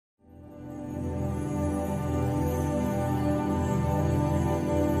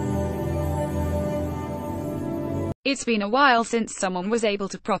It's been a while since someone was able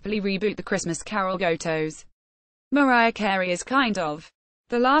to properly reboot the Christmas Carol go-tos. Mariah Carey is kind of.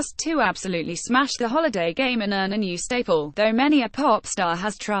 The last two absolutely smashed the holiday game and earn a new staple, though many a pop star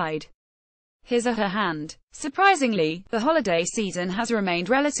has tried his or her hand. Surprisingly, the holiday season has remained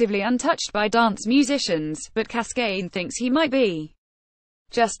relatively untouched by dance musicians, but Kaskade thinks he might be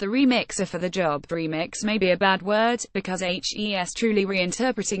just the remixer for the job. Remix may be a bad word, because he's truly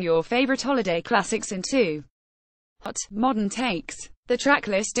reinterpreting your favorite holiday classics into hot, modern takes. The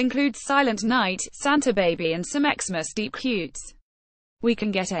tracklist includes Silent Night, Santa Baby and some Xmas deep cutes. We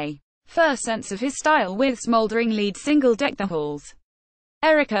can get a first sense of his style with smoldering lead single Deck the Halls.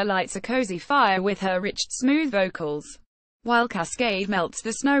 Erykah lights a cozy fire with her rich, smooth vocals, while Kaskade melts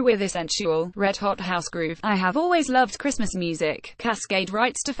the snow with a sensual, red-hot house groove. I have always loved Christmas music, Kaskade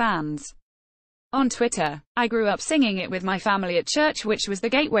writes to fans on Twitter. I grew up singing it with my family at church, which was the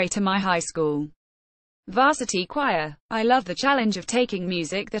gateway to my high school varsity choir. I love the challenge of taking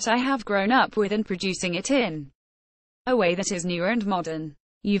music that I have grown up with and producing it in a way that is newer and modern.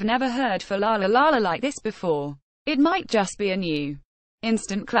 You've never heard For La La La La like this before. It might just be a new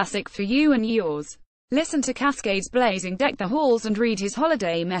instant classic for you and yours. Listen to Kaskade's blazing Deck the Halls and read his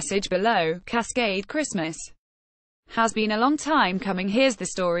holiday message below. Kaskade Christmas has been a long time coming. Here's the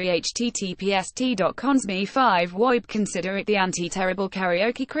story. https://t.consme5woib consider it the anti-terrible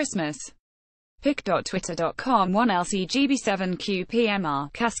karaoke Christmas. pic.twitter.com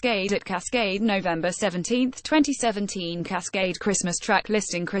 1LCGB7QPMR. Kaskade at Kaskade November 17, 2017. Kaskade Christmas track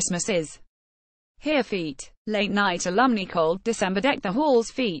listing. Christmas is here. Feat. Late Night Alumni. Cold December. Deck the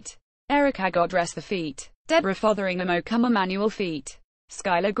Halls. Feat. Erykah God Rest the Feet. Deborah Fotheringham. O Come Emmanuel. Feat.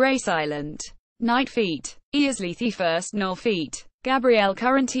 Skylar Grey Silent Night. Feat. Ears Lethe First Null. Feat. Gabrielle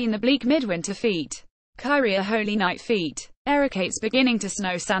Currentine The Bleak Midwinter. Feat. Kyria Holy Night. Feat. Erykah It's Beginning to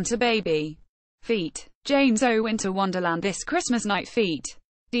Snow. Santa Baby. Feat. James O Winter Wonderland This Christmas Night. Feat.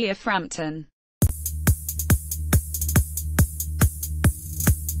 Dia Frampton.